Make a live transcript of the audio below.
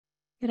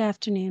Good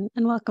afternoon,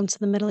 and welcome to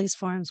the Middle East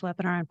Forum's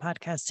webinar and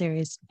podcast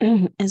series,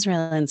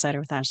 Israel Insider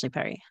with Ashley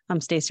Perry. I'm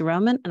Stacey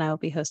Roman, and I will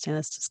be hosting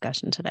this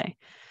discussion today.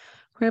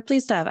 We're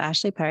pleased to have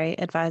Ashley Perry,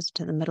 advisor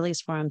to the Middle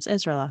East Forum's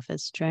Israel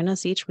office, join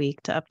us each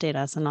week to update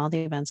us on all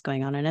the events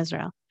going on in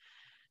Israel.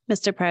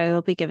 Mr. Perry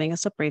will be giving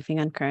us a briefing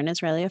on current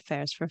Israeli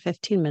affairs for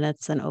 15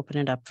 minutes, then open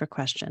it up for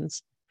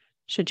questions.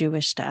 Should you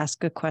wish to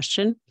ask a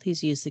question,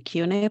 please use the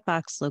Q&A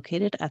box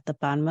located at the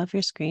bottom of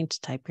your screen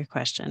to type your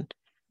question.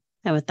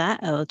 And with that,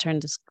 I will turn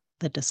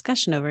the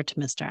discussion over to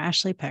Mr.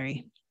 Ashley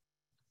Perry.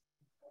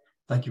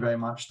 Thank you very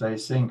much,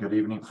 Stacey, and good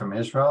evening from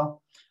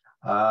Israel.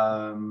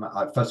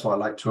 First of all, I'd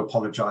like to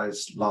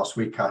apologize. Last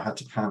week, I had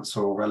to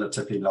cancel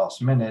relatively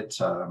last minute.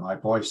 My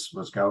voice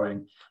was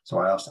going, so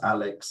I asked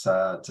Alex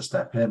to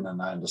step in,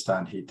 and I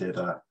understand he did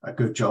a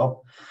good job.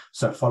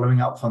 So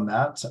following up from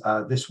that,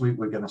 this week,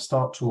 we're going to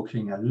start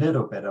talking a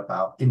little bit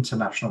about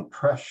international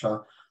pressure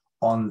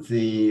on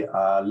the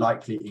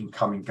likely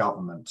incoming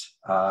government.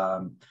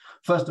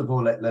 First of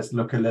all, let's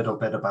look a little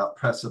bit about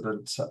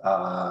precedent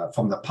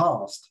from the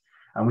past.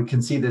 And we can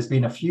see there's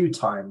been a few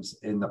times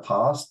in the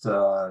past,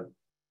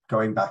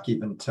 going back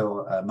even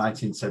till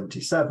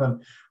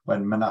 1977,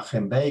 when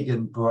Menachem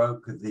Begin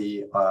broke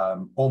the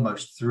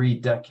almost 3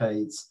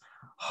 decades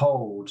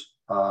hold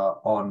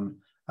on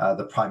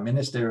the prime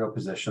ministerial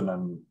position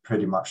and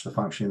pretty much the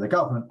functioning of the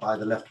government by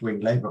the left-wing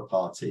Labour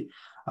Party.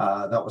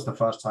 That was the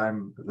first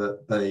time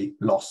that they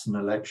lost an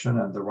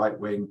election, and the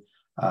right-wing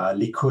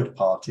Likud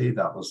party,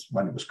 that was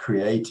when it was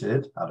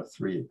created out of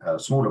 3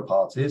 smaller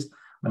parties,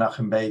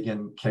 Menachem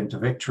Begin came to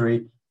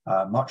victory.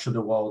 Much of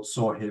the world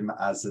saw him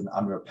as an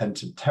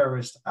unrepentant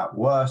terrorist at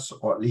worst,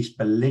 or at least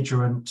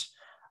belligerent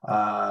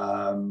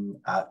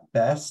at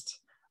best.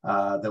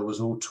 There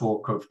was all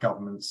talk of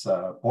governments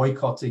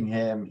boycotting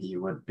him. He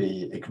would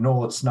be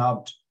ignored,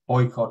 snubbed,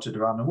 boycotted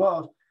around the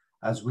world.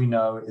 As we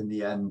know, in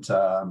the end,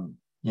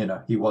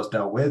 he was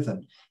dealt with,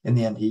 and in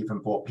the end, he even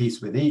brought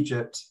peace with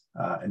Egypt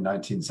in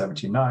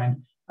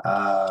 1979,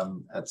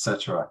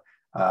 etc.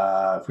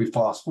 If we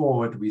fast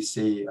forward, we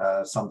see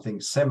something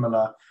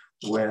similar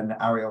when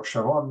Ariel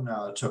Sharon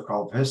took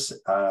office.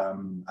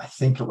 I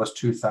think it was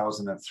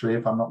 2003,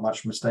 if I'm not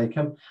much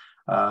mistaken.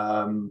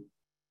 And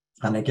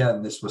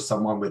again, this was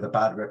someone with a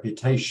bad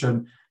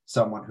reputation,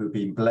 someone who'd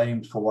been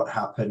blamed for what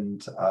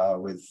happened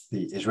with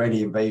the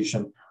Israeli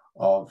invasion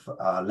of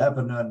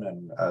Lebanon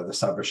and the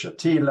Sabra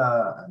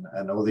Shatila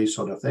and all these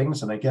sort of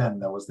things. And again,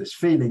 there was this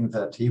feeling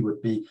that he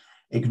would be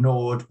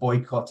ignored,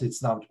 boycotted,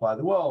 snubbed by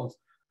the world.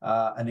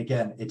 And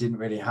again, it didn't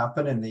really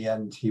happen. In the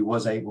end, he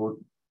was able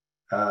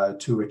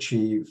to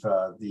achieve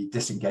the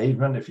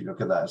disengagement, if you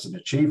look at that as an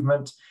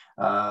achievement.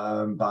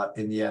 But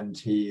in the end,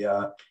 he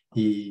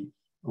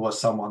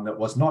was someone that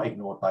was not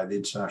ignored by the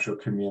international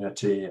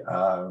community.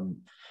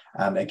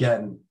 And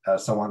again,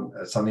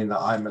 something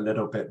that I'm a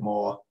little bit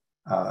more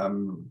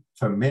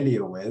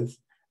familiar with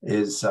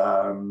is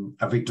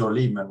Avigdor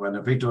Lieberman. When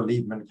Avigdor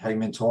Lieberman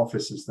came into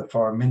office as the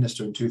foreign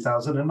minister in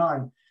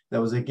 2009,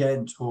 there was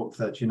again talk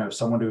that,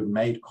 someone who had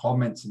made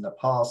comments in the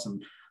past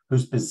and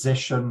whose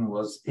position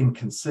was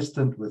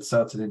inconsistent with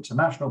certain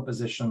international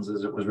positions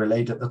as it was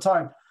relayed at the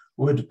time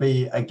would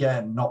be,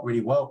 again, not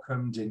really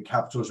welcomed in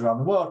capitals around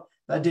the world.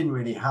 That didn't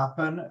really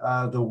happen.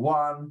 The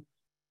one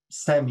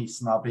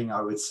semi-snubbing,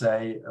 I would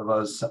say,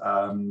 was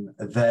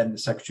then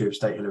Secretary of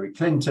State Hillary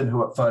Clinton,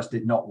 who at first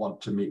did not want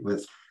to meet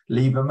with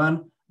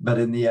Lieberman, but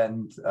in the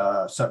end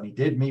certainly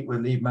did meet with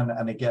Lieberman.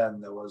 And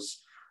again, there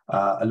was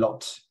a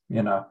lot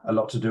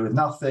to do with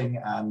nothing,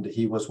 and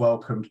he was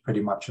welcomed pretty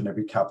much in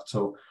every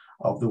capital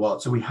of the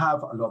world. So we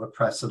have a lot of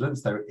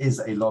precedents. There is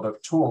a lot of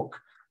talk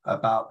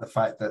about the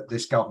fact that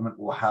this government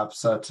will have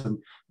certain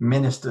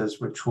ministers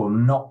which will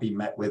not be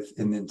met with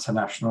in the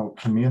international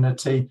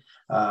community.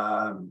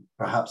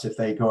 Perhaps if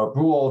they go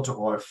abroad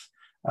or if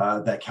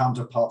their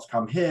counterparts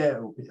come here,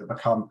 it will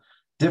become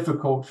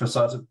difficult for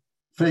certain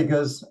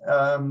figures.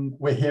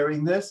 We're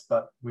hearing this,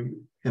 but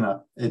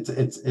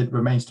it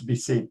remains to be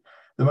seen.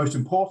 The most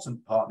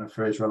important partner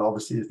for Israel,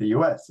 obviously, is the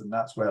US, and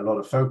that's where a lot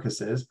of focus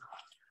is.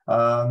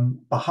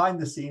 Behind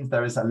the scenes,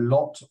 there is a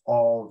lot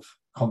of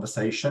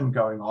conversation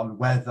going on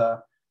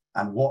whether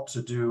and what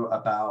to do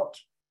about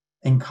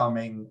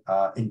incoming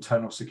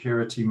Internal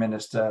Security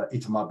Minister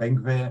Itamar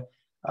Ben-Gvir,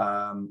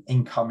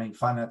 incoming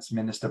Finance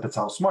Minister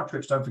Bezalel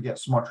Smotrich. Don't forget,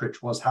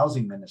 Smotrich was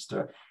Housing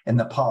Minister in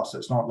the past, so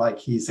it's not like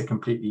he's a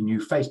completely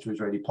new face to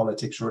Israeli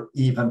politics or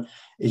even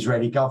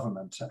Israeli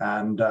government.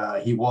 And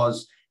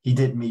he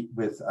did meet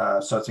with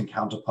certain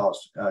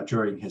counterparts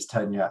during his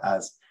tenure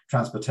as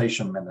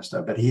Transportation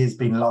Minister, but he has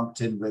been lumped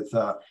in with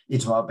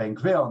Itamar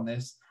Ben-Gvir on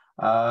this.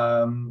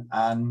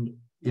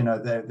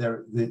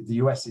 The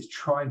US is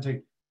trying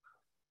to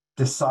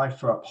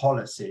decipher a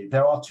policy.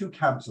 There are 2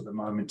 camps at the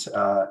moment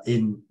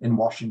in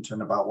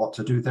Washington about what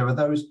to do. There are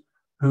those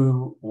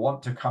who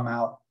want to come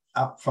out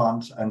up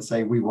front and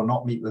say, we will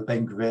not meet with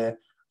Ben-Gvir,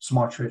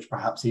 Smotrich,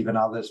 perhaps even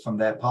others from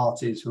their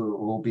parties who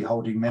will be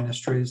holding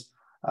ministries.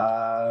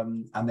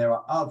 And there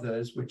are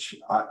others which,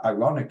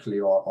 ironically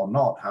or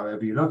not,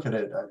 however you look at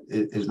it,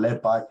 is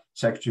led by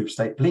Secretary of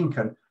State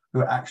Blinken,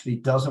 who actually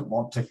doesn't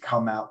want to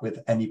come out with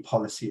any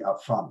policy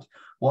up front,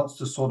 wants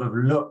to sort of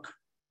look,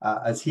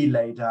 as he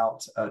laid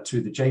out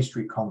to the J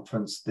Street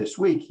conference this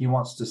week, he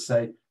wants to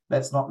say,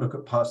 let's not look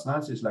at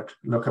personalities, let's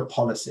look at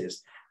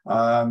policies.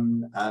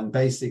 And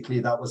basically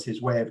that was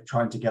his way of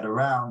trying to get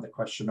around the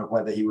question of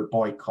whether he would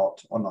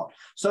boycott or not.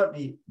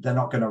 Certainly, they're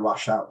not going to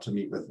rush out to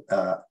meet with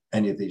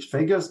any of these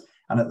figures.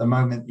 And at the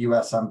moment, the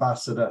US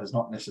ambassador has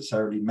not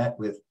necessarily met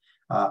with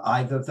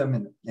either of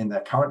them in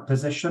their current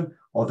position,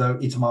 although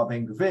Itamar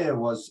Ben-Gvir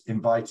was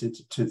invited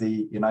to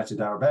the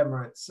United Arab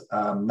Emirates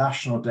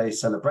National Day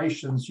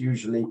celebrations.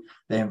 Usually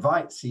they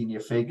invite senior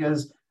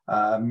figures,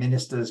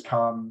 ministers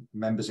come,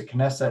 members of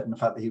Knesset, and the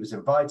fact that he was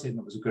invited, and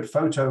it was a good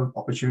photo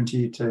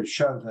opportunity to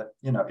show that,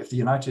 you know, if the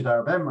United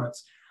Arab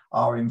Emirates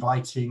are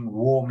inviting,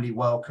 warmly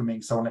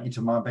welcoming someone like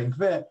Itamar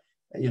Ben-Gvir,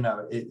 you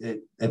know,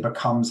 it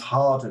becomes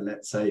harder,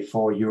 let's say,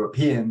 for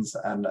Europeans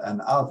and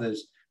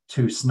others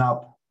to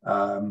snub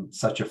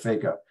such a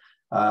figure.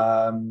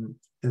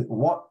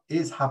 What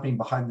is happening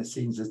behind the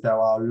scenes is there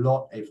are a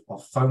lot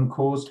of phone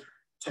calls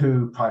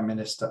to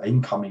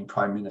incoming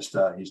Prime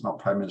Minister, he's not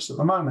Prime Minister at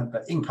the moment,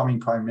 but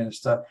incoming Prime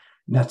Minister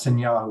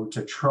Netanyahu,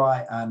 to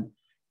try and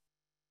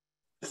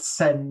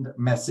send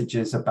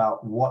messages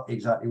about what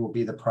exactly will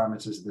be the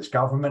parameters of this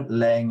government,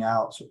 laying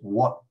out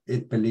what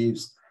it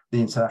believes the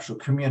international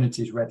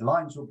community's red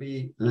lines will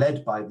be,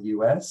 led by the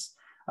US.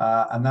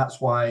 And that's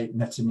why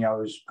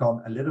Netanyahu has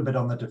gone a little bit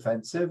on the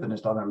defensive and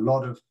has done a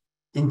lot of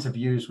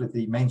interviews with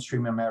the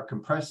mainstream American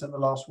press in the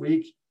last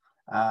week,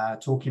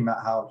 talking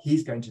about how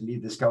he's going to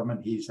lead this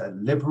government. He's a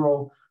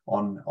liberal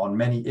on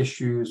many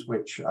issues,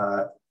 which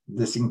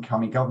this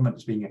incoming government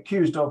is being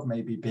accused of,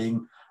 maybe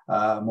being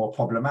more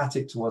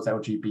problematic towards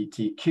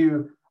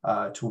LGBTQ,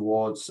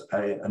 towards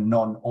a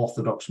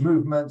non-Orthodox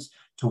movements,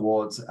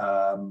 towards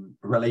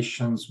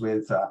relations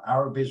with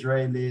Arab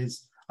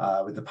Israelis,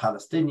 with the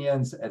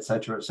Palestinians, et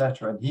cetera,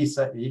 and he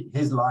said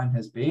his line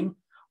has been,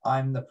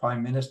 I'm the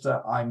Prime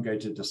Minister, I'm going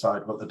to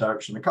decide what the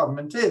direction of the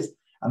government is.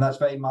 And that's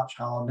very much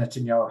how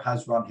Netanyahu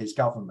has run his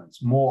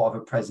governments, more of a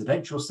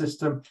presidential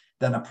system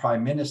than a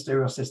prime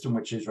ministerial system,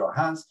 which Israel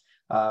has,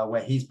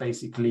 where he's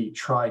basically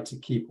tried to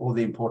keep all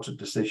the important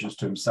decisions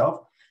to himself.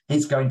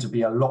 It's going to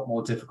be a lot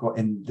more difficult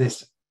in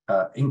this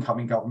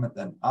incoming government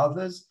than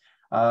others.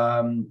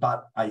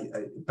 But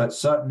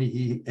certainly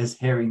he is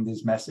hearing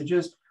these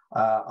messages.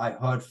 I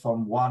heard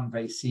from one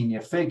very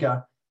senior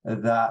figure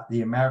that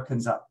the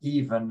Americans are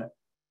even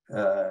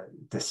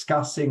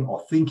discussing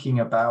or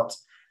thinking about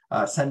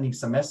sending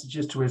some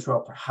messages to Israel,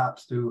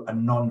 perhaps through a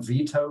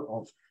non-veto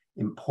of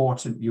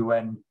important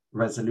UN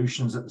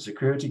resolutions at the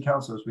Security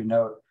Council. As we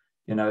know,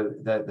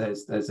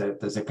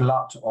 there's a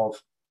glut of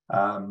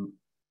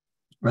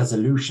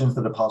resolutions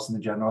that are passed in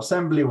the General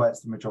Assembly where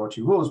it's the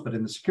majority rules, but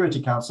in the Security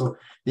Council,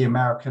 the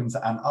Americans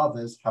and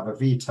others have a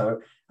veto.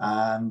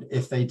 And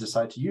if they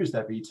decide to use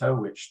their veto,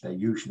 which they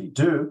usually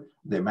do,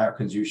 the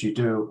Americans usually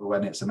do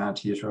when it's an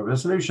anti-Israel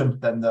resolution,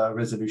 then the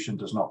resolution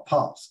does not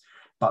pass.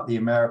 But the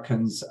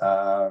Americans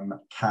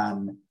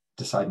can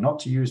decide not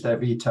to use their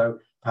veto,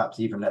 perhaps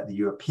even let the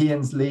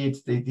Europeans lead.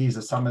 These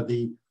are some of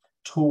the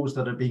tools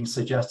that are being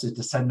suggested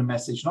to send a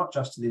message, not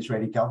just to the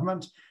Israeli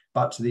government,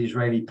 but to the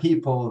Israeli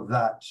people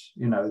that,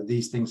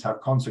 these things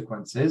have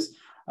consequences.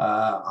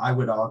 I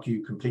would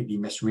argue completely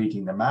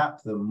misreading the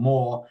map. The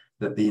more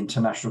that the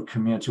international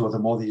community, or the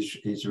more the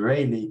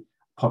Israeli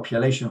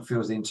population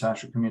feels the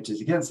international community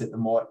is against it, the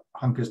more it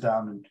hunkers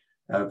down and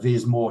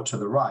veers more to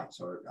the right.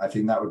 So I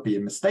think that would be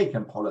a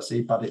mistaken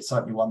policy, but it's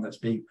certainly one that's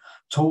being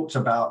talked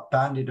about,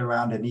 bandied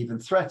around, and even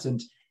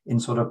threatened in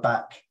sort of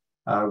back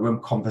room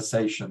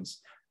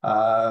conversations.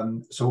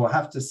 So we'll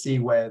have to see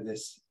where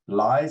this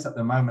lies. At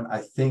the moment, I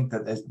think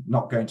that there's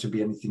not going to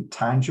be anything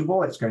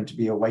tangible. It's going to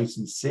be a wait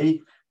and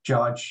see,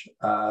 judge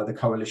the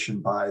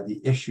coalition by the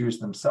issues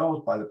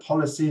themselves, by the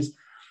policies.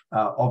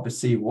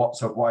 Obviously,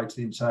 what's of wide to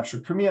the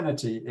international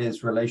community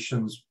is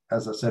relations,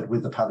 as I said,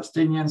 with the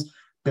Palestinians,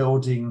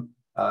 building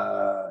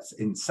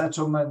in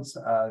settlements,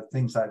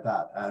 things like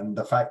that. And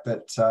the fact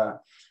that,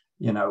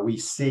 we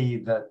see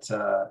that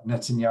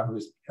Netanyahu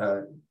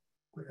has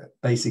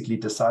basically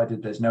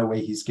decided there's no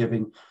way he's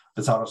giving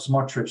Bezalel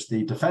Smotrich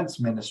the defense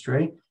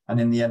ministry, and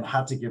in the end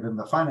had to give him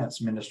the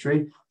finance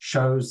ministry,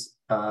 shows,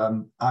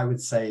 I would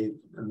say,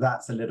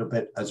 that's a little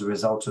bit as a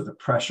result of the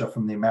pressure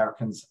from the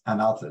Americans and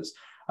others.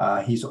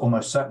 He's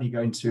almost certainly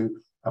going to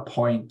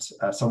appoint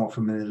someone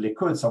from the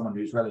Likud, someone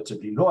who's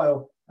relatively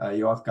loyal.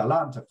 Yoav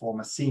Gallant, a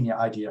former senior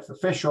IDF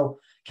official,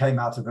 came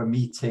out of a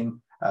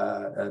meeting.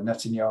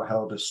 Netanyahu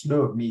held a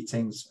slew of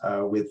meetings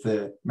with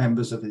the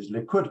members of his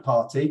Likud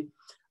party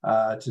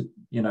as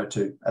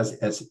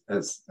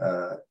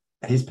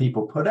his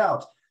people put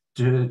out,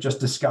 to just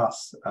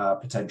discuss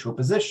potential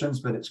positions.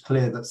 But it's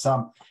clear that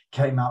some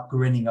came out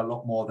grinning a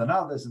lot more than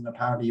others. And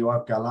apparently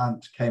Yoav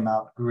Gallant came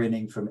out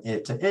grinning from ear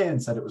to ear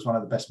and said it was one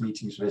of the best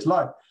meetings of his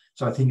life.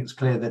 So I think it's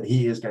clear that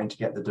he is going to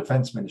get the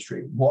defense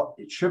ministry. What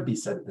it should be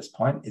said at this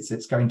point is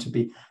it's going to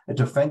be a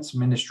defense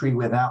ministry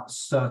without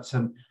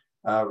certain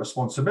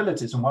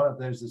responsibilities. And one of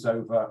those is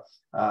over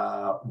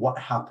what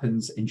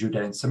happens in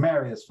Judea and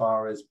Samaria as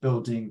far as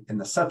building in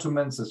the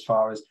settlements, as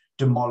far as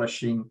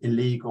demolishing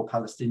illegal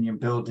Palestinian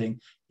building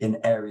in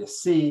Area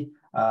C,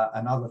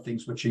 and other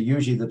things which are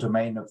usually the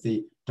domain of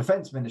the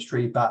defense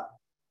ministry. But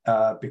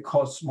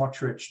because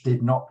Smotrich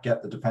did not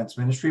get the defense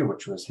ministry,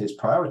 which was his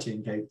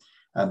priority,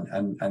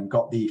 and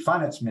got the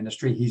finance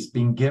ministry, he's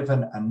been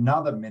given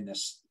another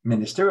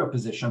ministerial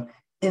position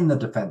in the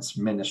defense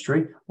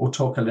ministry. We'll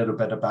talk a little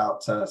bit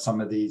about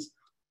some of these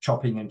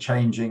chopping and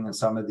changing and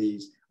some of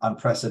these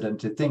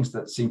unprecedented things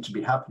that seem to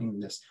be happening in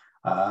this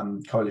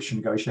coalition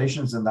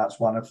negotiations, and that's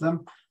one of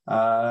them.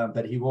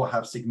 But he will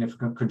have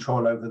significant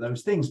control over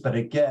those things. But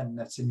again,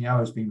 Netanyahu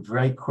has been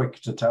very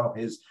quick to tell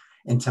his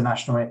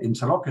international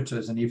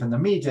interlocutors and even the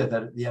media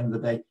that at the end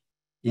of the day,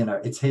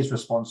 it's his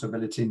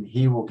responsibility and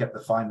he will get the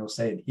final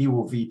say, and he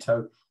will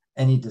veto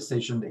any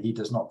decision that he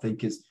does not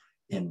think is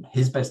in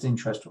his best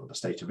interest or the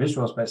state of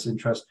Israel's best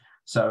interest.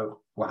 So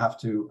we'll have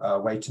to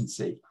wait and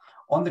see.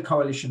 On the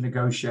coalition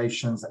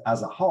negotiations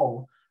as a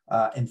whole,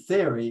 in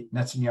theory,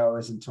 Netanyahu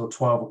is until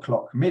 12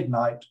 o'clock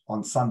midnight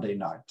on Sunday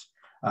night.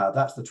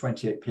 That's the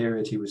 28th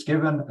period he was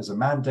given as a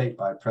mandate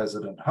by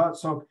President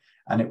Herzog,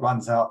 and it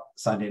runs out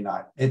Sunday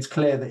night. It's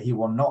clear that he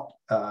will not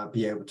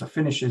be able to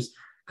finish his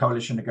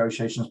coalition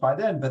negotiations by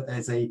then, but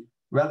there's a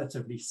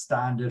relatively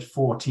standard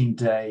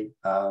 14-day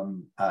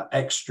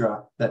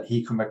extra that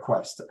he can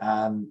request,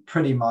 and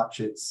pretty much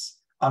it's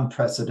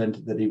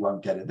unprecedented that he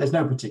won't get it. There's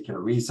no particular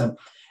reason.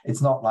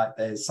 It's not like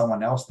there's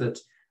someone else that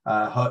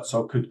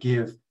Herzog could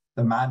give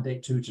the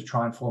mandate to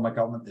try and form a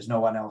government. There's no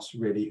one else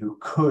really who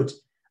could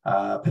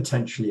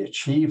potentially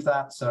achieve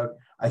that. So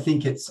I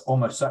think it's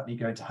almost certainly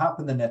going to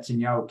happen. The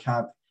Netanyahu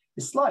camp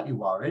is slightly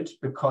worried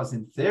because,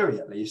 in theory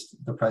at least,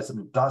 the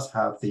president does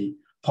have the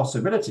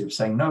possibility of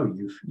saying, no,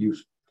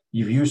 you've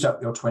used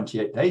up your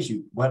 28 days,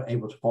 you weren't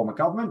able to form a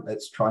government,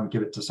 let's try and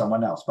give it to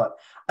someone else. But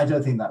I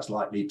don't think that's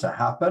likely to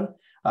happen.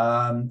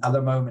 At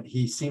the moment,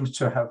 he seems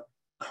to have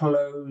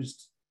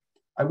closed,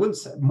 I wouldn't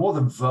say more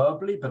than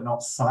verbally, but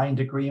not signed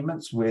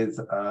agreements with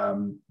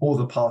all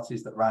the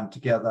parties that ran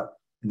together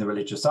in the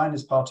Religious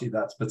Zionist Party.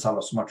 That's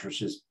Bezalel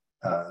Smotrich's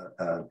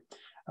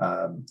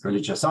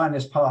Religious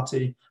Zionist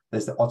Party.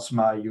 There's the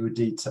Otzma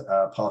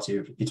Yehudit party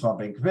of Itamar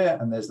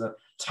Ben-Gvir, and there's the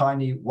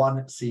tiny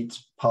one-seat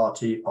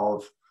party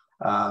of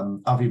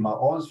Avi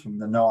Maoz from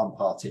the Noam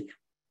party.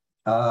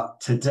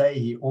 Today,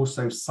 he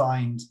also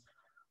signed,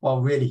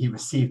 he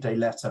received a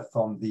letter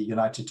from the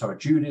United Torah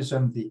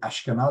Judaism, the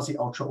Ashkenazi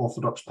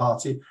ultra-Orthodox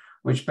party,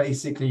 which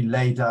basically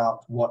laid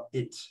out what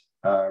it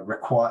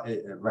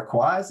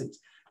requires.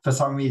 For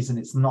some reason,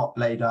 it's not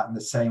laid out in the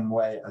same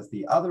way as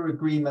the other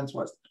agreements.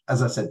 Well,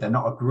 as I said, they're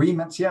not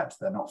agreements yet.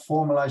 They're not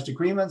formalized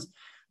agreements,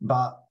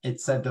 but it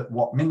said that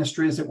what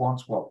ministries it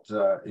wants, what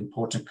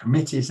important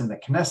committees in the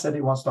Knesset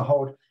it wants to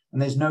hold,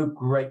 and there's no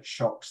great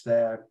shocks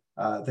there.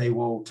 They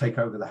will take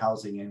over the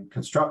housing and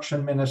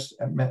construction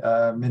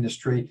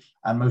ministry,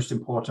 and most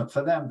important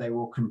for them, they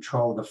will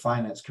control the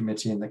finance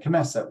committee in the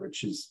Knesset,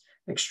 which is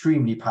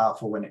extremely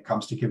powerful when it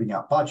comes to giving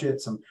out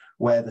budgets and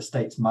where the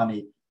state's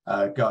money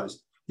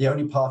goes. The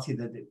only party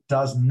that it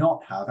does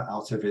not have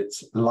out of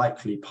its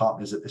likely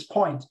partners at this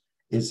point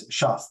is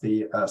Shas,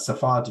 the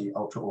Sephardi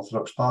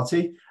ultra-Orthodox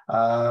party.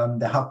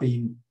 There has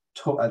been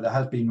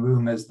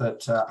rumors that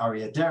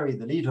Aryeh Deri,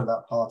 the leader of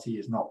that party,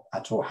 is not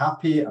at all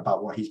happy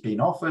about what he's been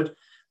offered.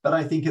 But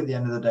I think at the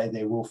end of the day,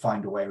 they will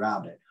find a way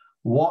around it.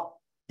 What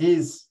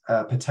is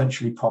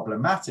potentially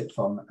problematic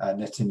from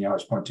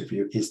Netanyahu's point of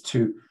view is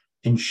to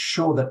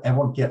ensure that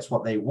everyone gets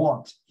what they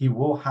want. He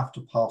will have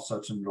to pass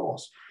certain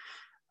laws.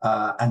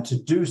 And to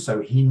do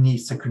so, he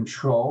needs to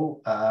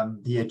control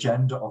the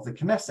agenda of the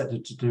Knesset.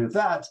 And to do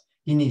that,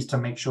 he needs to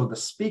make sure the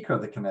Speaker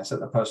of the Knesset,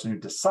 the person who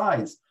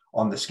decides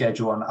on the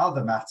schedule and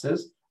other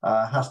matters,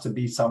 has to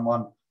be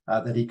someone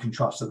that he can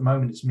trust. At the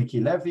moment, it's Miki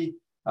Levy,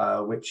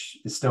 which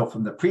is still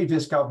from the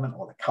previous government,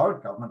 or the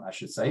current government, I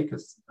should say,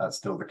 because that's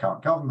still the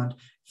current government,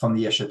 from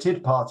the Yesh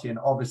Atid party. And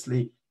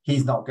obviously,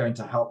 he's not going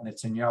to help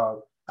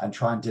Netanyahu and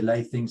try and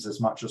delay things as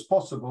much as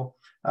possible.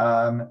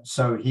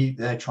 So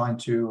they're trying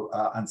to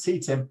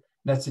unseat him.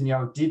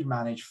 Netanyahu did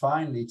manage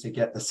finally to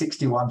get the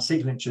 61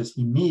 signatures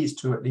he needs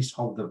to at least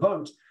hold the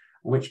vote,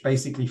 which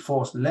basically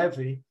forced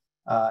Levy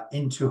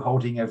into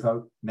holding a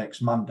vote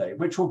next Monday,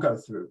 which will go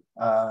through.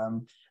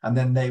 And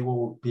then they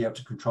will be able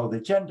to control the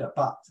agenda.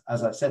 But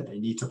as I said, they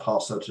need to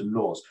pass certain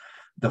laws.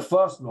 The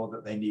first law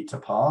that they need to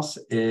pass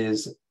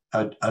is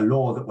a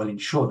law that will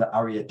ensure that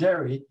Aryeh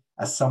Deri,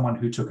 as someone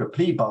who took a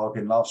plea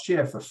bargain last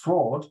year for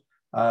fraud,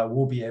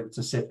 will be able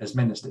to sit as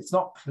minister. It's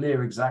not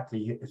clear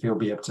exactly if he'll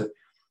be able to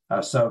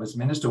serve as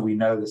minister. We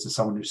know this is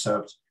someone who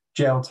served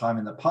jail time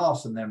in the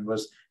past and then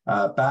was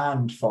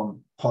banned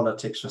from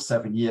politics for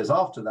 7 years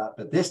after that.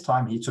 But this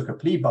time he took a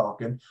plea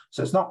bargain.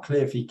 So it's not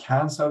clear if he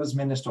can serve as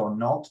minister or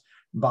not,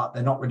 but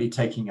they're not really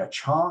taking a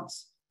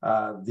chance,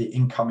 the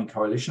incoming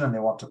coalition, and they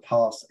want to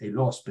pass a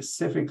law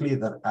specifically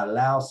that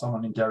allows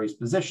someone in Deri's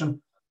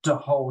position to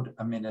hold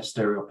a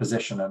ministerial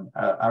position. And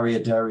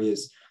Aryeh Deri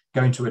is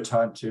going to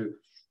return to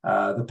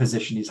the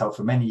position he's held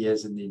for many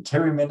years in the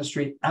Interior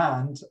Ministry,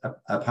 and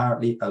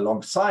apparently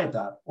alongside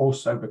that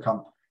also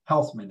become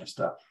Health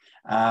Minister.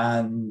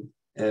 And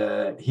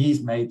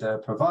he's made a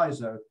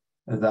proviso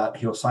that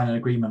he'll sign an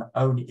agreement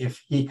only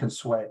if he can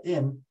swear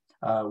in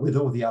with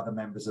all the other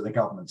members of the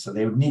government. So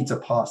they would need to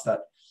pass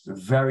that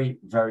very,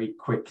 very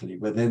quickly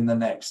within the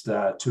next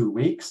 2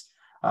 weeks.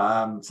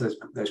 So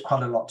there's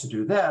quite a lot to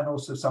do there. And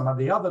also some of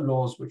the other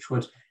laws which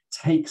would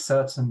take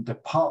certain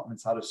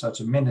departments out of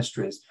certain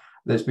ministries.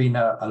 There's been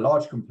a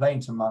large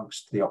complaint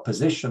amongst the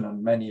opposition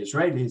and many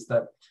Israelis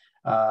that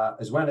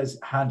as well as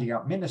handing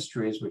out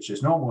ministries, which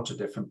is normal to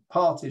different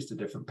parties, to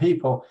different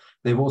people,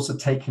 they've also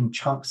taken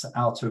chunks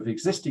out of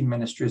existing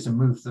ministries and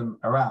moved them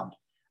around.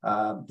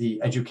 The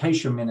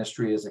education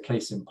ministry is a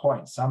case in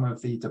point. Some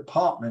of the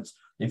departments,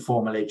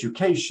 informal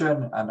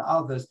education and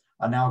others,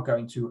 are now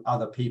going to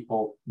other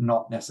people,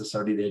 not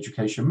necessarily the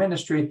education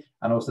ministry,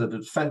 and also the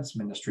defense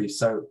ministry.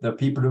 So the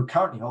people who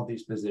currently hold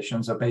these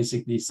positions are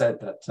basically said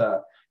that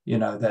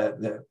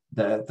the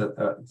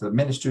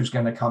ministry who's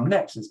going to come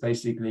next is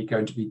basically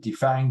going to be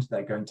defanged.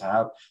 They're going to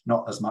have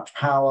not as much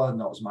power,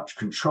 not as much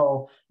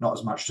control, not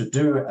as much to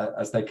do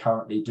as they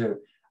currently do.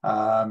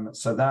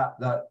 So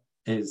that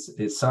is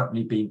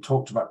certainly being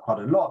talked about quite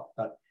a lot,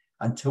 but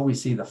until we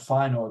see the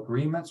final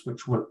agreements,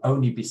 which will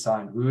only be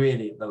signed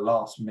really at the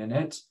last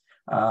minute,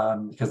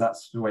 because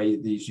that's the way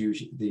these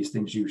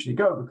things usually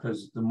go,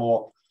 because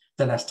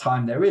the less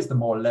time there is, the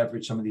more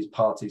leverage some of these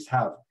parties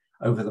have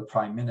over the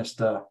prime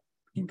minister,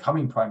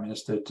 incoming prime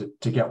minister,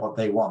 to get what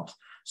they want.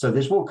 So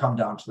this will come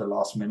down to the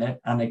last minute.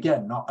 And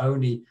again, not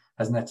only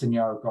has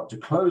Netanyahu got to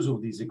close all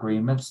these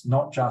agreements,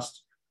 not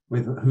just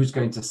with who's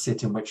going to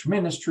sit in which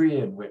ministry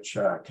and which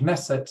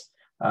Knesset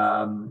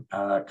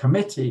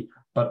committee,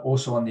 but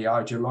also on the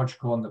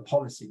ideological and the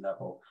policy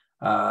level.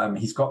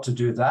 He's got to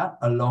do that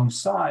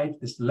alongside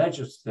this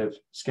legislative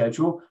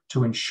schedule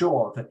to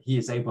ensure that he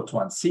is able to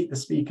unseat the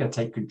speaker,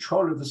 take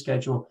control of the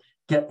schedule,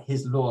 get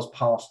his laws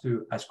passed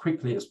through as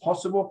quickly as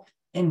possible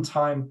in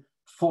time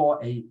for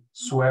a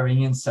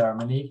swearing-in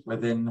ceremony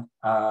within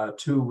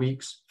 2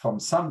 weeks from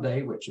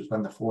Sunday, which is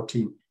when the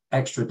 14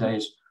 extra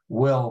days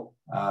will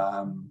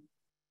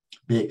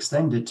be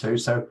extended to.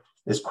 So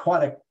there's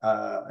quite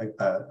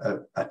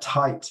a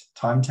tight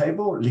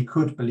timetable.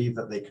 Likud believe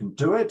that they can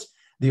do it.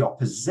 The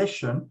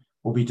opposition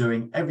will be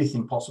doing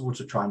everything possible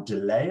to try and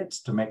delay it,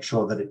 to make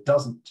sure that it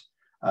doesn't,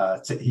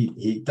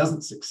 he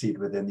doesn't succeed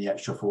within the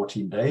extra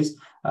 14 days.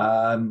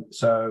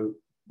 So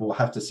we'll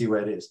have to see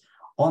where it is.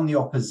 On the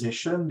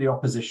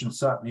opposition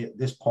certainly at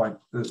this point,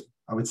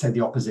 I would say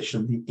the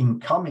opposition, the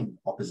incoming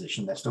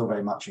opposition, they're still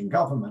very much in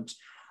government,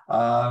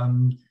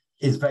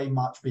 is very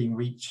much being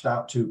reached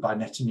out to by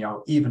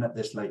Netanyahu, even at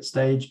this late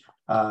stage.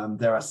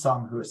 There are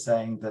some who are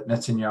saying that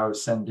Netanyahu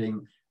is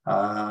sending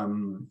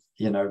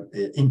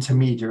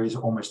intermediaries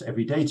almost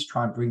every day to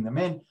try and bring them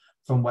in.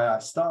 From where I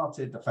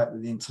started, the fact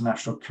that the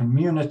international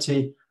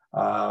community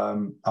are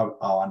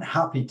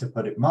unhappy, to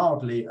put it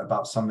mildly,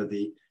 about some of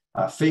the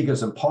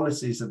figures and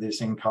policies of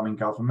this incoming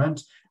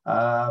government,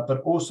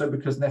 but also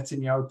because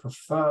Netanyahu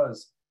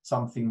prefers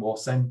something more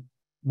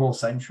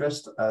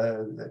centrist.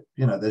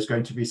 There's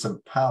going to be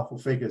some powerful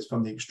figures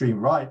from the extreme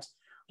right,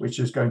 which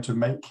is going to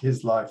make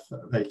his life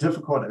very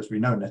difficult. As we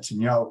know,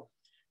 Netanyahu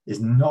is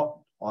not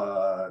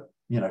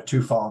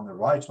too far on the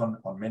right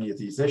on many of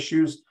these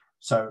issues.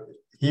 So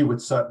he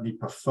would certainly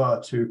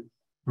prefer to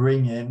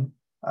bring in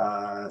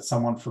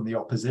someone from the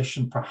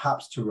opposition,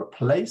 perhaps to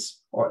replace,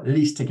 or at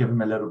least to give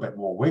him a little bit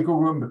more wiggle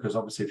room, because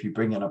obviously if you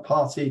bring in a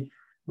party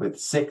with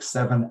 6,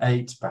 7,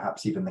 8,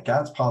 perhaps even the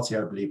Gantz party,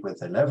 I believe,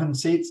 with 11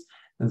 seats,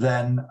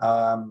 then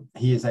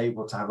he is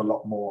able to have a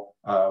lot more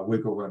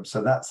wiggle room.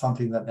 So that's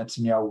something that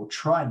Netanyahu will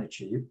try and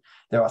achieve.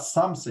 There are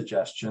some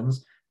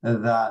suggestions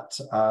that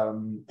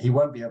he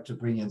won't be able to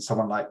bring in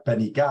someone like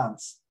Benny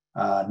Gantz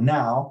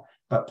now,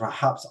 but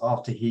perhaps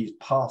after he's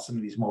passed some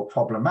of these more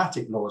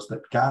problematic laws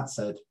that Gantz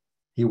said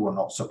he will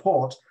not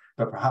support,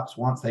 but perhaps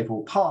once they've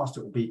all passed,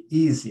 it will be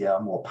easier,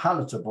 more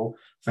palatable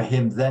for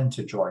him then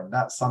to join.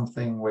 That's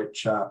something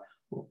which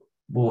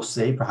we'll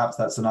see. Perhaps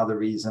that's another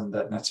reason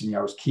that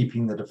Netanyahu is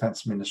keeping the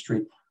defense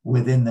ministry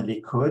within the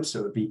Likud, so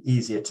it would be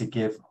easier to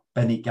give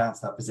Benny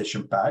Gantz that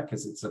position back,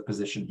 because it's a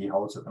position he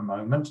holds at the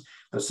moment.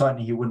 But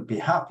certainly he wouldn't be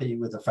happy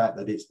with the fact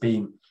that it's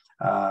been,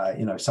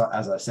 so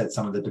as I said,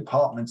 some of the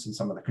departments and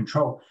some of the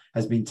control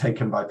has been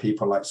taken by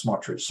people like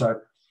Smotrich. So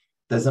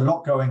there's a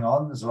lot going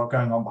on. There's a lot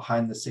going on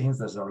behind the scenes.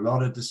 There's a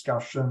lot of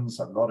discussions,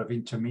 a lot of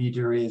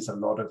intermediaries, a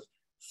lot of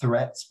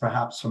threats,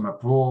 perhaps from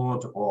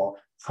abroad, or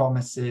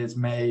promises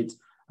made.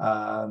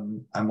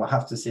 And we'll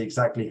have to see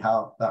exactly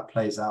how that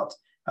plays out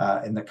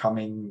in the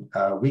coming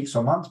weeks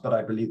or months. But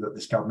I believe that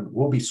this government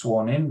will be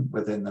sworn in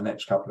within the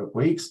next couple of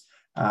weeks.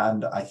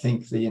 And I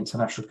think the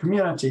international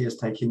community is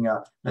taking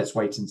a let's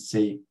wait and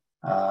see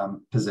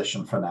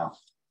position for now.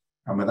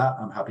 And with that,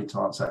 I'm happy to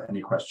answer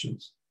any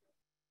questions.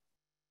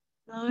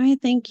 All right,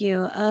 thank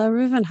you.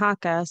 Reuven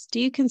Haq asks, do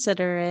you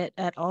consider it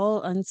at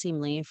all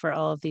unseemly for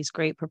all of these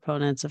great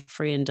proponents of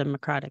free and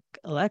democratic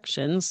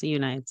elections, the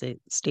United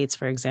States,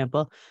 for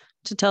example,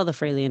 to tell the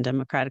freely and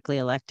democratically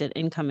elected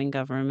incoming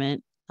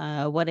government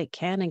what it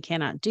can and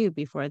cannot do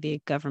before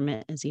the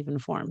government is even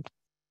formed?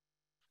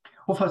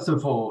 Well, first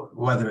of all,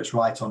 whether it's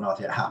right or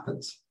not, it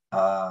happens.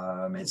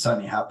 It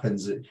certainly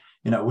happens. It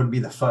wouldn't be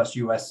the first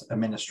U.S.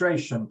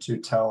 administration to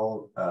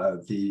tell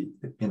the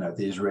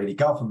Israeli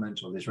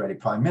government or the Israeli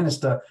prime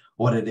minister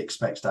what it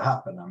expects to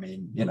happen. I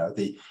mean,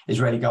 the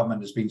Israeli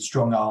government has been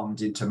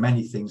strong-armed into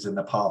many things in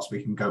the past.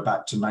 We can go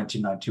back to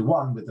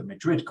 1991 with the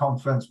Madrid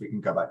conference. We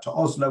can go back to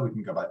Oslo. We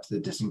can go back to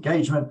the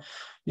disengagement.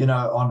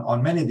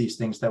 On many of these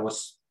things, there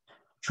was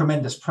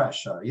tremendous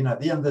pressure. At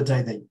the end of the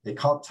day, they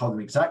can't tell them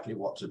exactly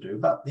what to do,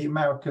 but the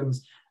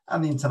Americans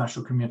and the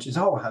international community as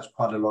a whole has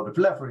quite a lot of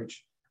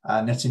leverage.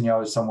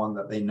 Netanyahu is someone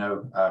that they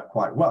know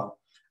quite well.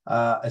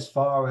 As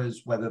far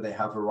as whether they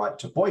have a right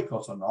to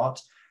boycott or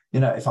not,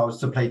 if I was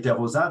to play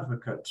devil's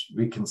advocate,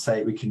 we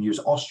can use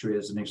Austria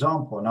as an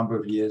example. A number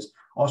of years,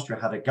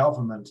 Austria had a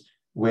government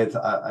with,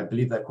 I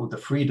believe they're called the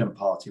Freedom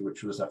Party,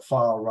 which was a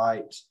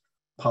far-right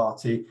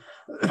party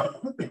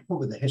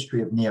with a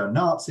history of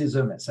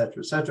neo-Nazism, et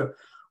cetera.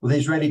 Well, the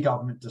Israeli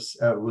government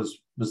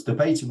was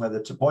debating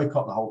whether to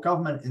boycott the whole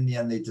government. In the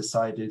end, they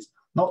decided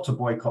not to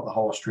boycott the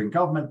whole Austrian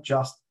government,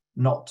 just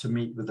not to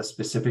meet with the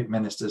specific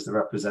ministers that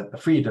represent the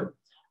Freedom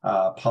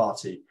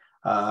Party.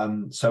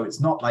 So it's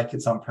not like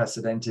it's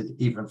unprecedented,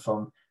 even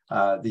from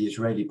the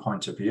Israeli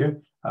point of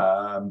view.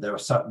 There are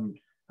certain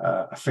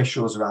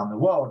officials around the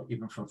world,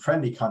 even from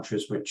friendly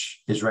countries,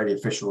 which Israeli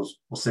officials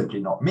will simply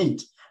not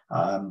meet,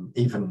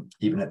 even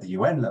at the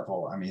UN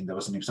level. I mean, there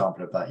was an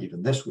example of that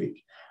even this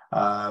week.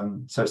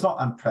 So it's not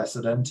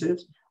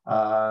unprecedented.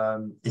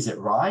 Is it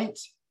right?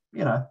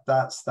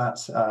 That's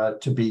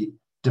to be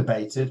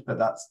debated, but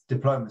that's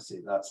diplomacy,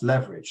 that's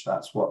leverage,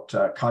 that's what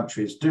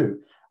countries do.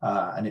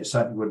 And it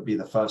certainly wouldn't be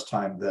the first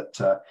time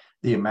that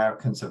the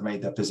Americans have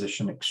made their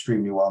position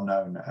extremely well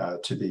known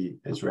to the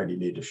Israeli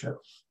leadership.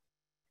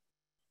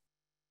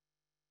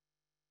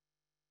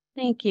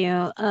 Thank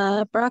you.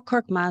 Brock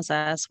Korkmaz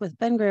asks, with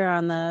Ben-Gvir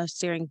on the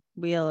steering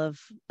wheel of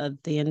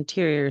the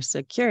interior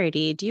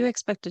security, do you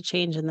expect a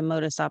change in the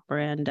modus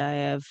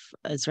operandi of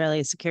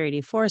Israeli security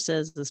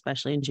forces,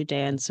 especially in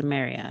Judea and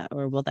Samaria,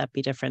 or will that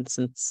be different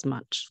since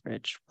much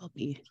Ridge will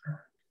be?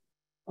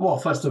 Well,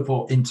 first of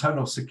all,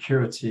 internal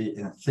security,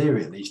 in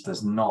theory at least,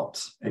 does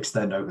not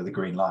extend over the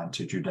Green Line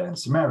to Judea and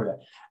Samaria.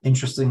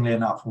 Interestingly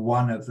enough,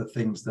 one of the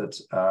things that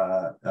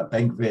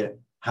Ben-Gvir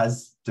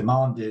has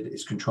demanded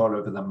is control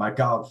over the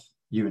Magav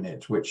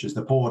unit, which is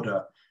the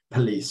border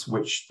police,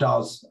 which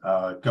does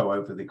go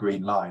over the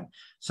Green Line.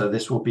 So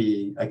this will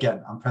be,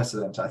 again,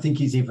 unprecedented. I think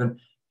he's even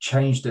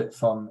changed it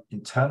from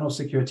internal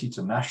security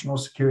to national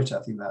security.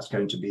 I think that's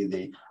going to be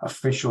the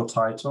official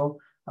title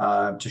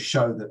to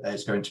show that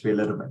there's going to be a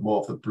little bit more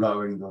of the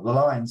blurring of the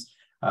lines,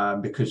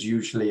 because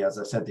usually, as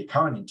I said, the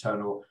current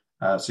internal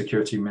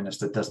security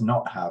minister does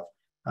not have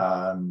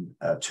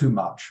too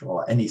much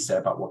or any say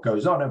about what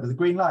goes on over the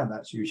Green Line.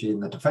 That's usually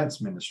in the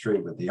defense ministry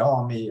with the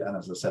army and,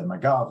 as I said,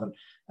 Magav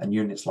and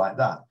units like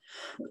that.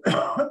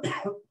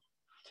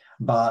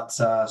 But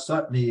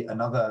certainly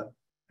another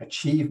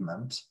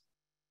achievement,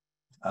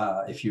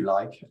 if you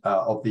like,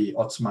 of the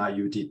Otzma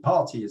Yehudit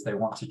party is they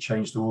want to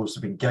change the rules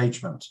of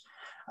engagement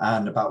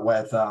and about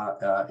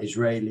whether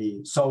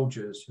Israeli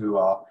soldiers who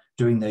are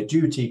doing their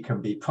duty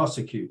can be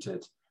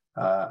prosecuted,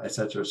 et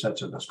cetera, et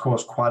cetera. That's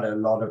caused quite a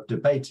lot of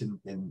debate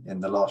in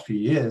the last few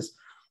years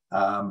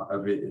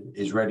over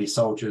Israeli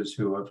soldiers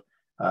who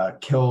have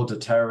killed a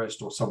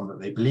terrorist or someone that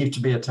they believe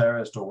to be a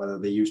terrorist, or whether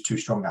they use too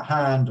strong a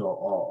hand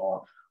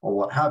or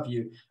what have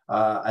you.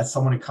 As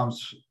someone who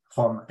comes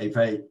from a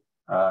very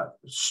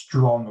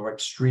strong or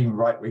extreme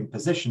right-wing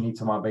position,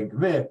 Itamar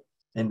Ben-Gvir,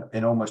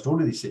 in almost all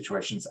of these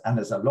situations, and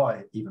as a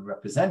lawyer, even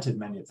represented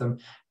many of them,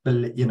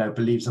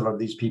 believes a lot of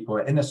these people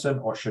are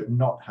innocent or should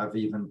not have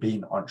even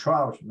been on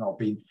trial, should not have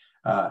been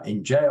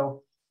in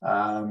jail.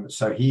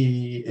 So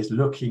he is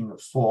looking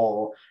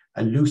for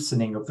a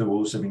loosening of the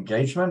rules of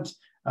engagement.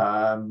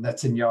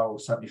 Netanyahu will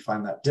certainly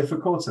find that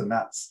difficult, and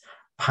that's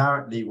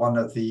apparently one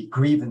of the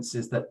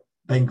grievances that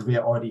Ben-Gvir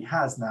already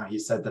has now. He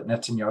said that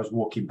Netanyahu is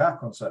walking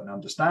back on certain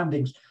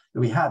understandings that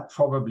we had.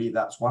 Probably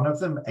that's one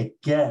of them.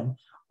 Again,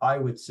 I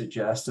would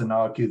suggest and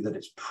argue that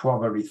it's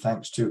probably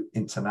thanks to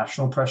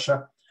international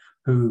pressure,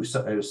 who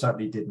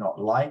certainly did not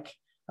like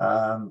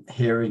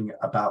hearing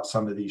about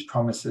some of these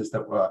promises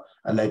that were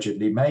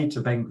allegedly made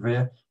to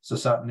Ben-Gvir. So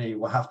certainly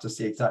we'll have to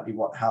see exactly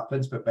what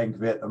happens, but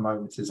Ben-Gvir at the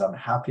moment is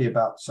unhappy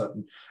about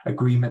certain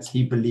agreements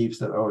he believes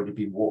that have already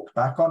been walked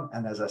back on.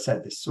 And as I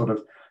said, this sort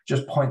of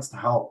just points to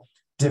how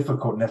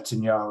difficult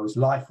Netanyahu's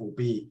life will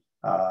be,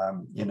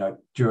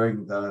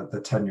 during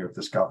the tenure of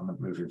this government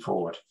moving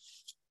forward.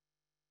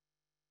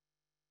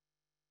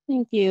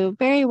 Thank you.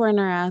 Barry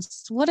Werner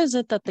asks, what is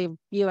it that the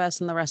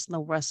U.S. and the rest of the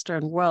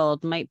Western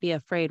world might be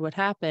afraid would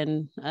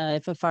happen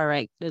if a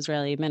far-right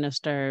Israeli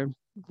minister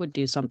would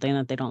do something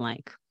that they don't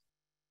like?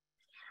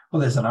 Well,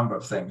 there's a number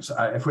of things.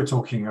 If we're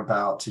talking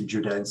about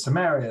Judea and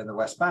Samaria and the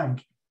West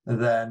Bank,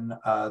 then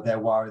they're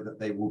worried that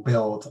they will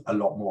build a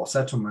lot more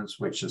settlements,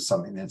 which is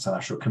something the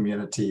international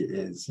community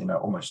is,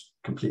 almost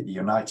completely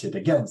united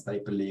against. They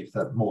believe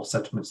that more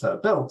settlements that are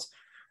built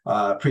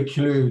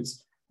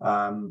precludes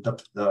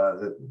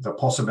the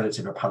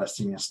possibility of a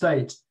Palestinian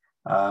state.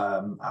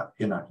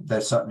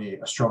 There's certainly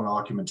a strong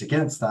argument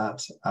against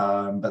that,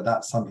 but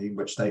that's something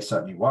which they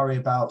certainly worry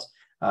about.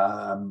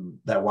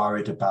 They're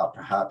worried about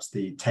perhaps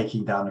the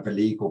taking down of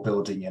illegal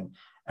building in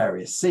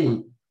Area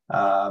C,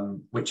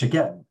 which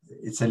again,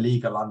 it's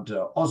illegal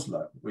under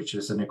Oslo, which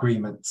is an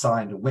agreement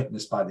signed and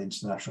witnessed by the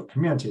international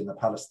community and the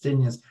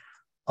Palestinians,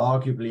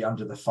 arguably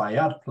under the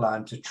Fayyad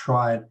plan, to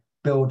try and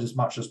build as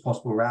much as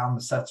possible around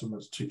the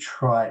settlements to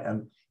try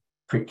and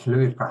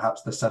preclude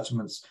perhaps the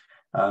settlements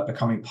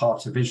becoming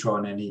part of Israel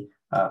in any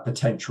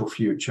potential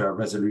future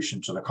resolution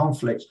to the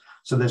conflict.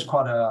 So there's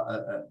quite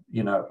a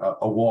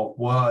war of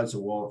words, a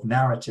war of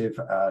narrative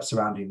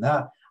surrounding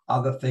that.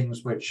 Other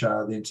things which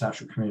the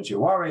international community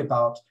worry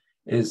about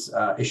is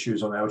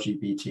issues on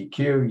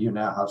LGBTQ. You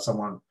now have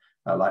someone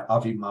like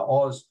Avi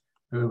Maoz,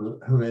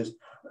 who is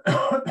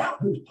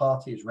whose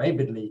party is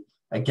rabidly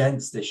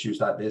against issues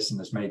like this and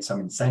has made some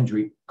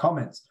incendiary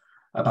comments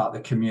about the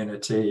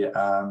community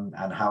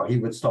and how he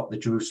would stop the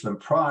Jerusalem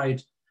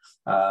Pride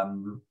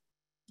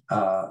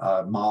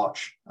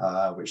march,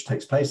 which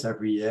takes place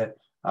every year.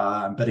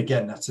 But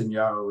again,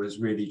 Netanyahu has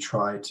really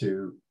tried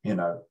to,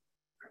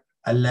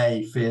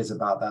 allay fears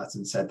about that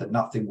and said that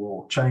nothing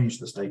will change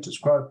the status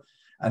quo.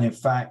 And in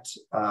fact,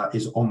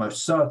 is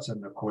almost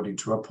certain, according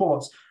to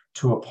reports,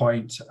 to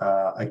appoint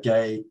a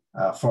gay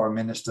foreign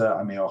minister,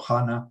 Amir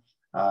Ohana.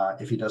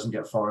 If he doesn't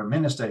get foreign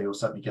minister, he'll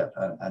certainly get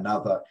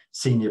another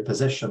senior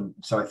position.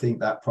 So I think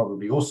that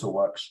probably also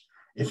works.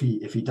 If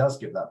he does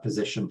give that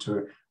position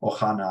to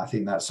Ohana, I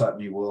think that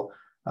certainly will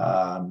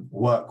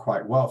work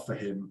quite well for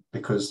him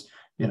because,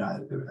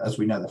 as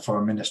we know, the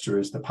foreign minister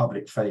is the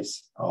public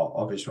face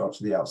of Israel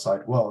to the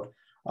outside world.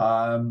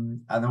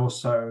 And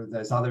also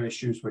there's other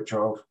issues which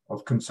are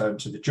of concern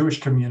to the Jewish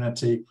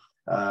community.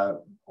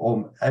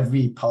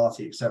 Every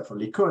party except for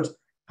Likud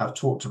have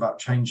talked about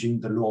changing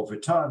the law of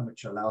return,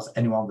 which allows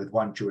anyone with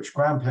one Jewish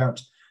grandparent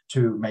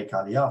to make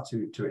aliyah,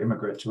 to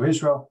immigrate to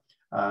Israel.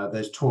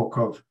 There's talk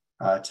of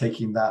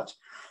taking that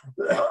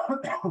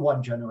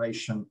one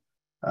generation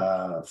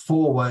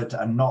forward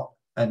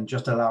and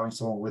just allowing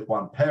someone with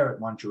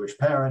one Jewish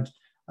parent.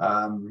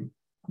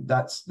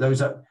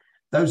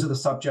 Those are the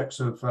subjects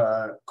of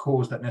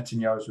calls that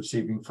Netanyahu is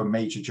receiving from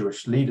major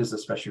Jewish leaders,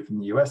 especially from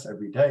the US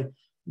every day.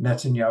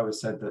 Netanyahu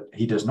has said that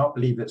he does not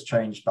believe it's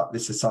changed, but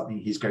this is something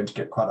he's going to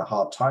get quite a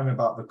hard time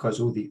about because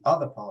all the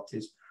other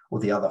parties, or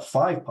the other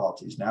 5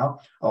 parties now,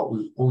 are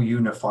all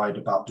unified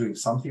about doing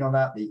something on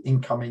that. The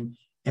incoming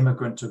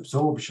immigrant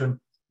absorption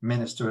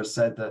minister has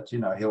said that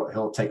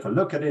he'll take a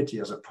look at it. He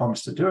hasn't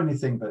promised to do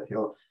anything, but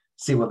he'll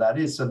see what that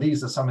is. So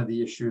these are some of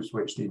the issues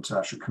which the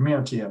international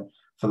community, and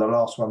for the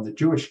last one, the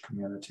Jewish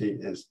community,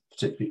 is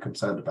particularly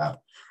concerned about.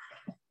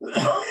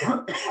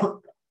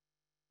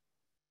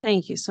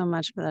 Thank you so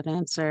much for that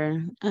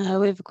answer.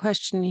 We have a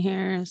question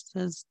here. It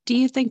says, do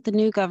you think the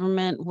new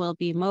government will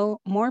be more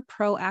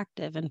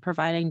proactive in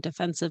providing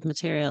defensive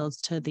materials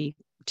to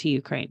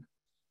Ukraine?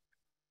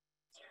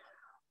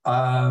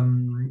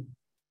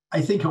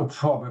 I think he'll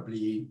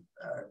probably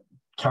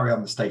carry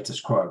on the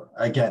status quo.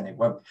 Again, it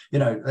won't,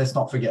 let's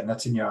not forget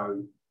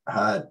Netanyahu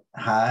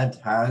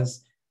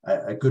has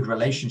a good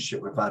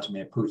relationship with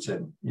Vladimir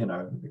Putin,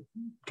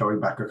 going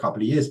back a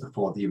couple of years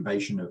before the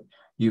invasion of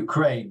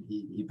Ukraine.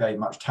 He very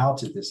much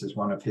touted this as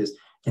one of his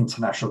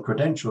international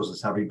credentials,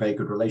 as having very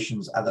good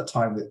relations at the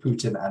time with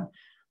Putin and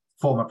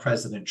former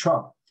President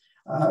Trump.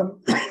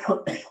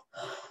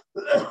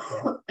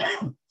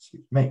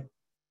 Excuse me.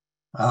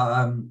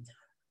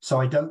 So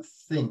I don't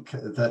think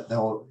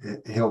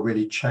that he'll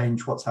really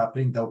change what's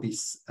happening. There'll be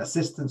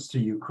assistance to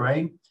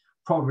Ukraine,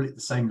 probably at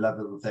the same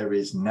level that there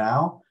is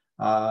now.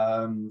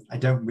 I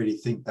don't really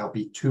think there'll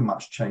be too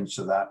much change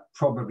to that.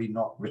 Probably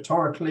not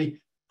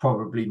rhetorically,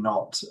 probably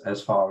not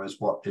as far as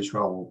what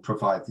Israel will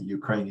provide the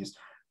Ukrainians,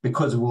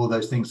 because of all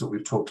those things that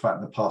we've talked about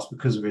in the past,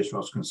 because of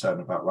Israel's concern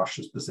about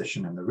Russia's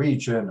position in the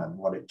region and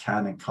what it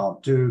can and can't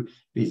do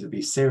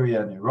vis-a-vis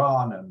Syria and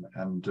Iran.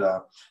 And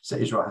so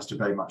Israel has to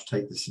very much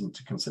take this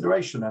into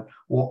consideration and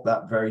walk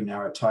that very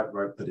narrow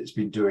tightrope that it's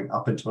been doing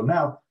up until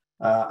now.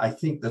 I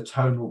think the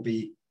tone will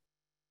be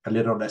a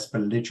little less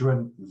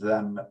belligerent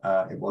than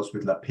it was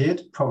with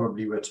Lapid,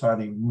 probably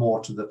returning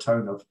more to the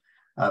tone of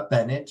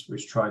Bennett,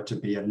 which tried to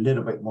be a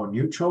little bit more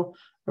neutral,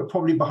 but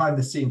probably behind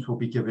the scenes will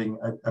be giving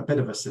a bit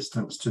of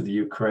assistance to the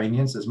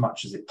Ukrainians as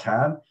much as it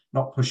can,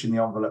 not pushing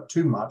the envelope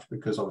too much,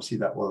 because obviously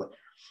that will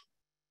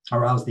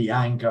arouse the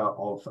anger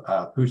of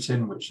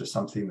Putin, which is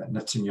something that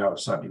Netanyahu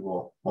certainly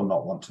will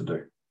not want to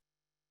do.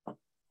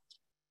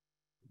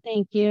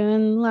 Thank you.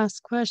 And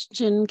last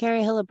question,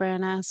 Gary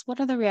Hillebrand asks, what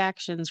are the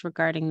reactions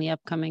regarding the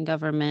upcoming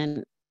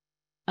government?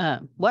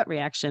 What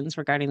reactions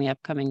regarding the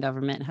upcoming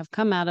government have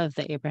come out of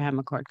the Abraham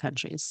Accord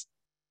countries?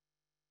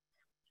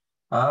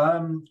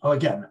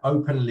 Again,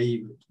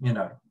 openly,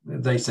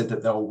 they said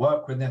that they'll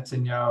work with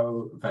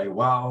Netanyahu very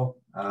well.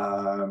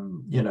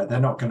 They're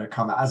not going to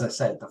come out. As I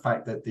said, the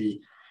fact that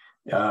the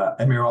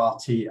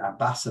Emirati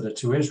ambassador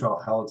to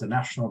Israel held the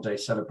National Day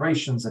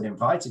celebrations and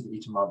invited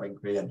Itamar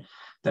Ben-Gvir, and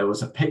there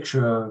was a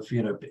picture of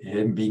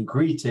him being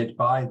greeted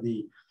by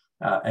the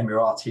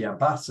Emirati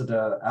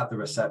ambassador at the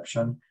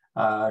reception,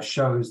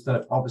 shows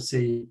that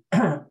obviously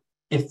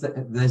if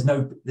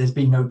there's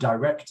been no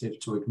directive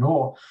to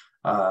ignore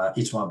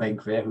Itamar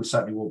Ben-Gvir, who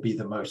certainly will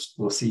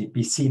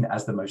be seen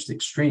as the most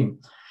extreme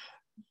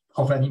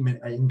of any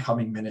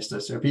incoming minister.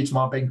 So if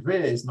Itamar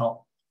Ben-Gvir is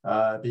not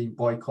being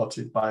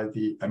boycotted by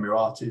the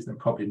Emiratis, then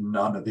probably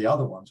none of the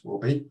other ones will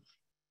be.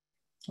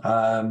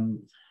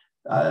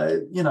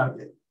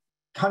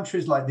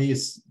 Countries like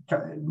these,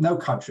 no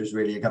countries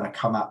really are going to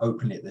come out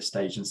openly at this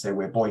stage and say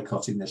we're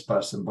boycotting this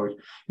person. But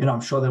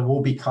I'm sure there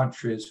will be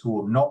countries who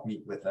will not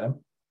meet with them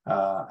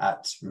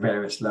at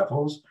various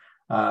levels.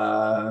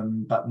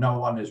 But no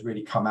one has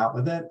really come out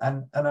with it.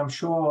 And I'm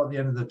sure at the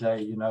end of the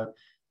day,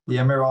 the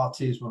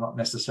Emiratis will not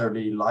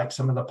necessarily like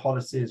some of the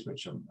policies,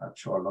 which I'm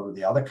sure a lot of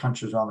the other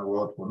countries around the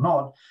world will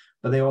not.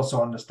 But they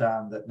also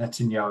understand that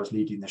Netanyahu is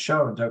leading the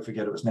show. And don't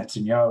forget, it was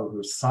Netanyahu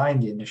who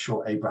signed the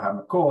initial Abraham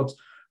Accords,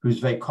 who's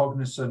very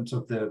cognizant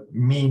of the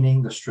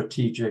meaning, the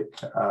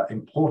strategic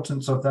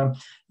importance of them.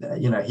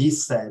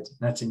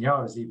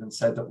 Netanyahu has even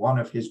said that one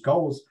of his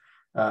goals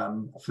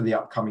for the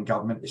upcoming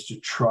government is to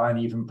try and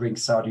even bring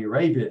Saudi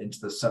Arabia into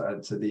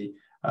the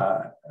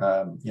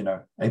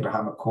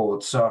Abraham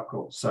Accord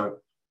circle. So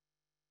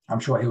I'm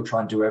sure he'll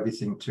try and do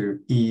everything to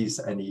ease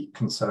any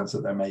concerns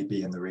that there may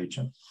be in the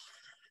region.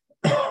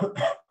 All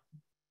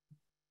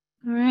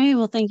right.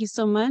 Well, thank you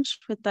so much.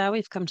 With that,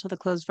 we've come to the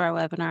close of our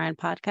webinar and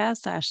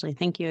podcast. Ashley,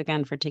 thank you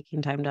again for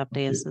taking time to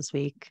update us this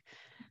week.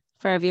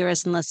 For our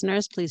viewers and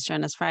listeners, please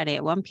join us Friday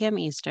at 1 p.m.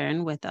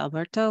 Eastern with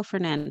Alberto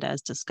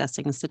Fernandez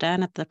discussing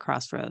Sudan at the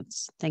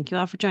Crossroads. Thank you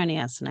all for joining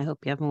us, and I hope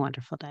you have a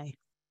wonderful day.